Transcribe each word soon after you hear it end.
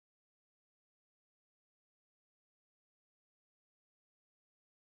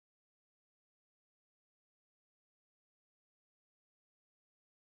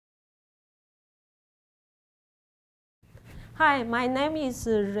Hi, my name is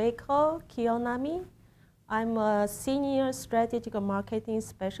Reiko Kiyonami. I'm a senior strategic marketing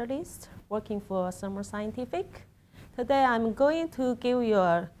specialist working for Thermo Scientific. Today I'm going to give you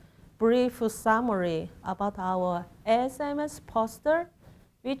a brief summary about our ASMS poster,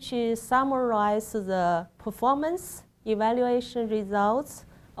 which summarizes the performance evaluation results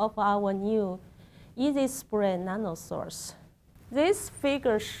of our new Easy-Spray nano source. This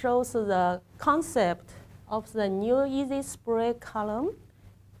figure shows the concept of the new Easy-Spray column,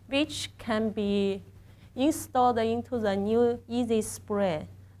 which can be installed into the new Easy-Spray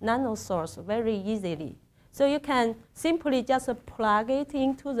nano source very easily. So you can simply just plug it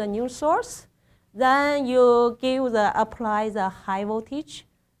into the new source, then you apply the high voltage,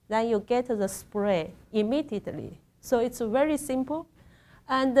 then you get the spray immediately. So it's very simple.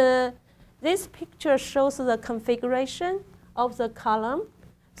 And this picture shows the configuration of the column.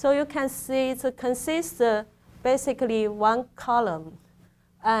 So you can see it consists basically one column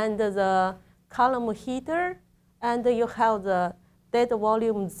and the column heater, and you have the dead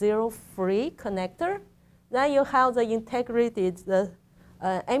volume zero free connector. Then you have the integrated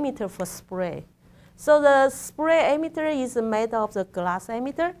emitter for spray. So the spray emitter is made of the glass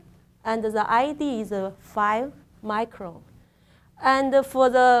emitter, and the ID is 5 micron. And for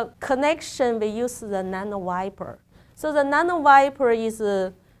the connection, we use the nano wiper. So the nano wiper is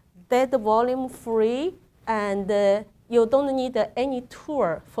dead volume free, and you don't need any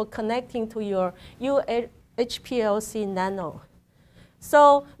tool for connecting to your HPLC nano.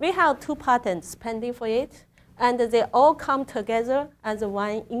 So we have 2 patents pending for it, and they all come together as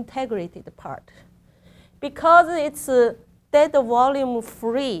one integrated part. Because it's a dead volume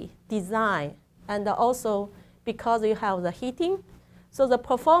free design, and also because you have the heating, so the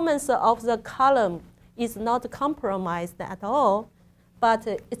performance of the column is not compromised at all, but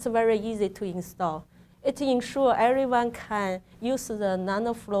it's very easy to install. It ensures everyone can use the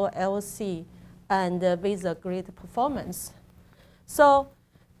NanoFlow LC and with a great performance. So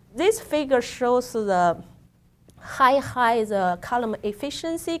this figure shows the how high the column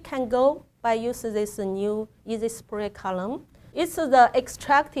efficiency can go by using this new Easy-Spray column. It's the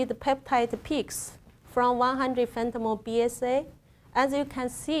extracted peptide peaks from 100 femtomole BSA. As you can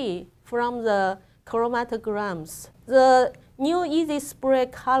see from the chromatograms, the new Easy-Spray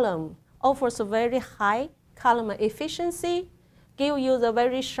column offers a very high column efficiency, give you the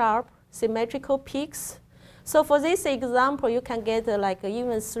very sharp symmetrical peaks. So for this example, you can get like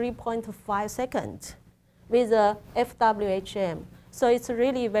even 3.5 seconds with the FWHM. So it's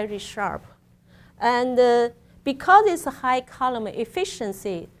really very sharp. And because it's a high column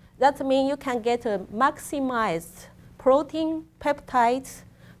efficiency, that means you can get a maximized protein peptide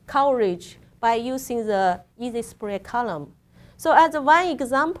coverage by using the Easy-Spray column. So as one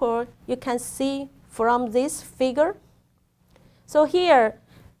example, you can see from this figure. So here,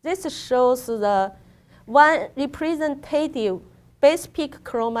 this shows the one representative base peak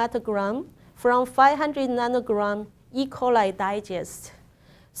chromatogram from 500 nanogram E. coli digest.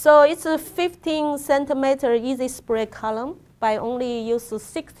 So it's a 15 centimeter Easy-Spray column by only use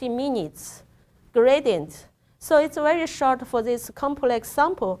 60 minutes gradient. So it's very short for this complex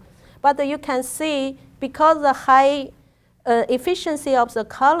sample. But you can see, because the high efficiency of the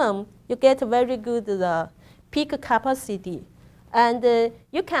column, you get very good peak capacity. And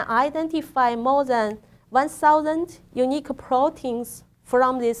you can identify more than 1,000 unique proteins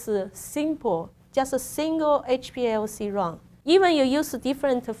from this simple, just a single HPLC run. Even you use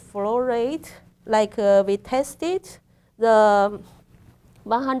different flow rate, like we tested the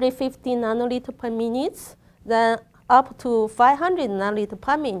 150 nanoliter per minute, then up to 500 nanoliter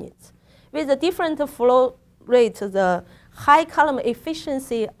per minute. With a different flow rate, the high column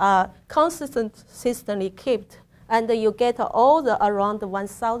efficiency are consistently kept, and you get all the around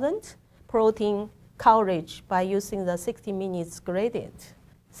 1,000 protein coverage by using the 60 minutes gradient.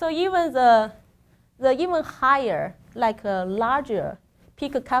 So even the even higher, like a larger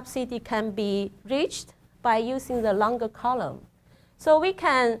peak capacity can be reached by using the longer column. So we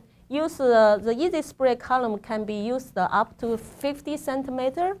can use the Easy-Spray column can be used up to 50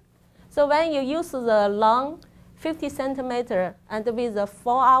 centimeter. So when you use the long 50 centimeter and with a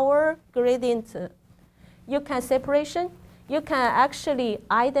 4-hour gradient, you can actually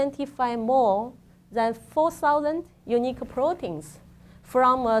identify more than 4,000 unique proteins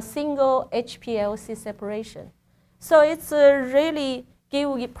from a single HPLC separation. So it's really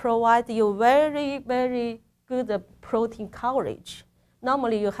provide you very, very good protein coverage.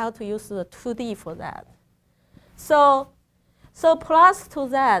 Normally you have to use the 2D for that. So plus to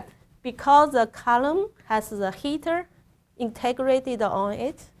that, because the column has the heater integrated on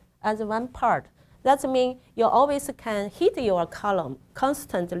it as one part, That means you always can heat your column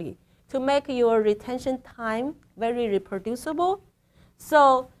constantly to make your retention time very reproducible.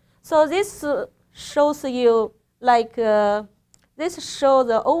 So this shows you this shows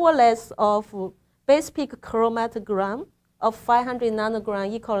the overlays of base peak chromatogram of 500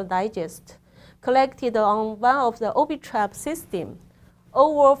 nanogram equal digest collected on one of the Orbitrap system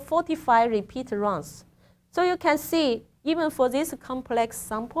over 45 repeat runs. So you can see, even for this complex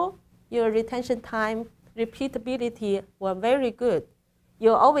sample, your retention time, repeatability were very good.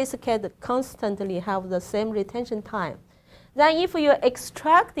 You always can constantly have the same retention time. Then if you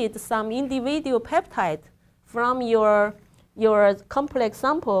extracted some individual peptide from your complex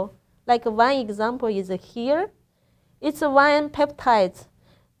sample, like one example is here, it's one peptide,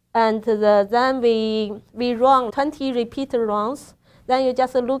 and then we run 20 repeat runs. Then you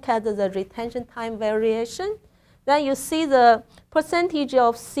just look at the retention time variation. Then you see the percentage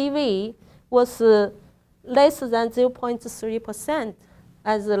of CV was less than 0.3%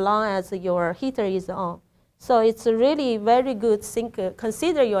 as long as your heater is on. So it's really very good.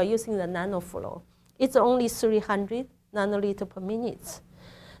 Consider you are using the nanoflow. It's only 300 nanoliter per minute.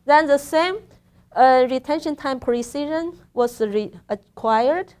 Then the same retention time precision was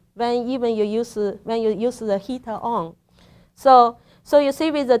acquired when you use the heater on. So you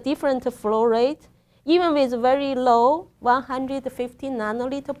see with a different flow rate, even with very low 150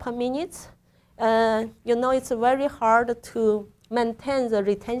 nanoliter per minute, you know it's very hard to maintain the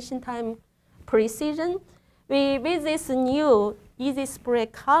retention time precision. With this new Easy-Spray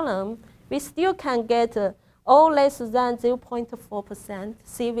column, we still can get all less than 0.4%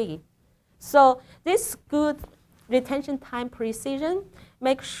 CV. So this good retention time precision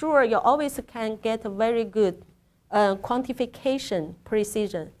makes sure you always can get a very good quantification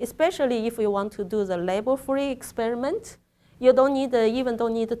precision, especially if you want to do the label-free experiment. You even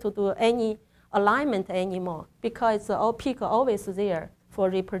don't need to do any alignment anymore because the peak always there for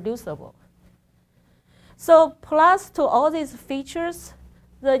reproducible. So plus to all these features,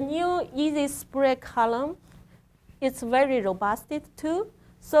 the new Easy-Spray column is very robust too.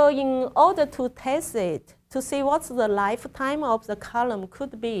 So in order to test it, to see what's the lifetime of the column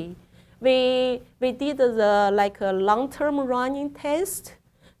could be, we did the a long-term running test.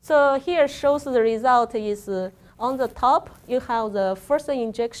 So here shows the result is on the top, you have the first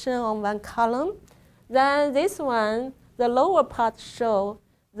injection on one column. Then this one, the lower part show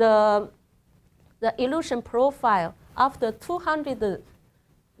the elution profile after 200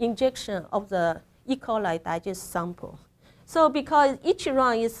 injection of the E. coli digest sample. So because each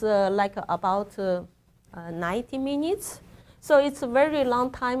run is about 90 minutes, so it's a very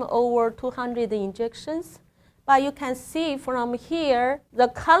long time, over 200 injections. But you can see from here, the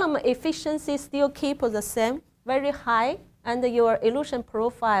column efficiency still keep the same, very high, and your elution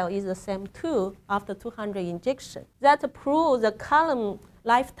profile is the same too after 200 injections. That proves the column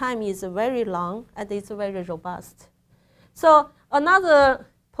lifetime is very long and it's very robust. So another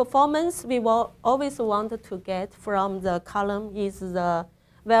performance we will always want to get from the column is the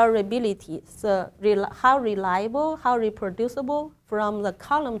variability. So how reliable, how reproducible from the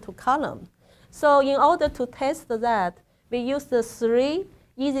column to column. So in order to test that, we use the 3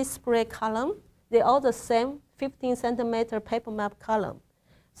 Easy-Spray column. They all the same 15 centimeter paper map column.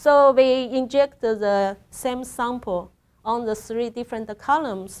 So we inject the same sample on the 3 different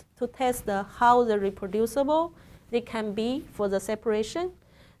columns to test how the reproducible they can be for the separation.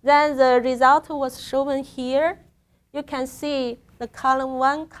 Then the result was shown here. You can see the column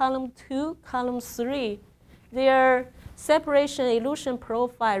 1, column 2, column 3. Their separation elution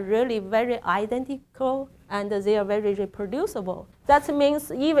profile really very identical and they are very reproducible. That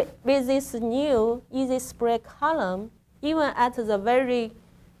means even with this new Easy-Spray column, even at the very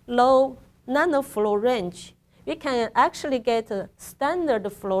low nanoflow range, we can actually get a standard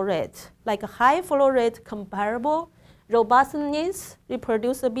flow rate, like a high flow rate comparable, robustness,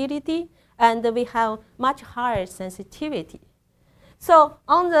 reproducibility, and we have much higher sensitivity. So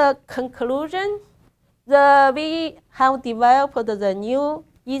on the conclusion, we have developed the new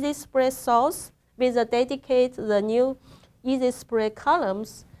Easy-Spray source with the dedicated new Easy-Spray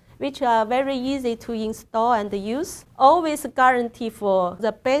columns, which are very easy to install and use, always guarantee for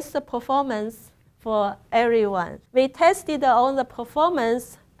the best performance for everyone. We tested all the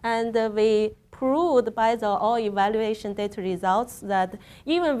performance and we proved by the all evaluation data results that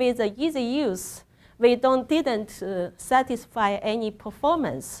even with the easy use, we didn't satisfy any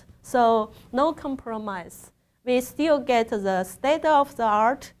performance. So no compromise. We still get the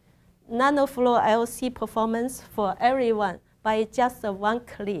state-of-the-art nanoflow LC performance for everyone by just one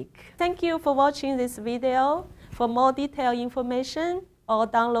click. Thank you for watching this video. For more detailed information or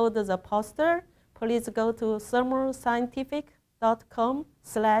download the poster, please go to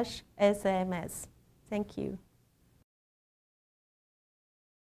thermoscientific.com/SMS. Thank you.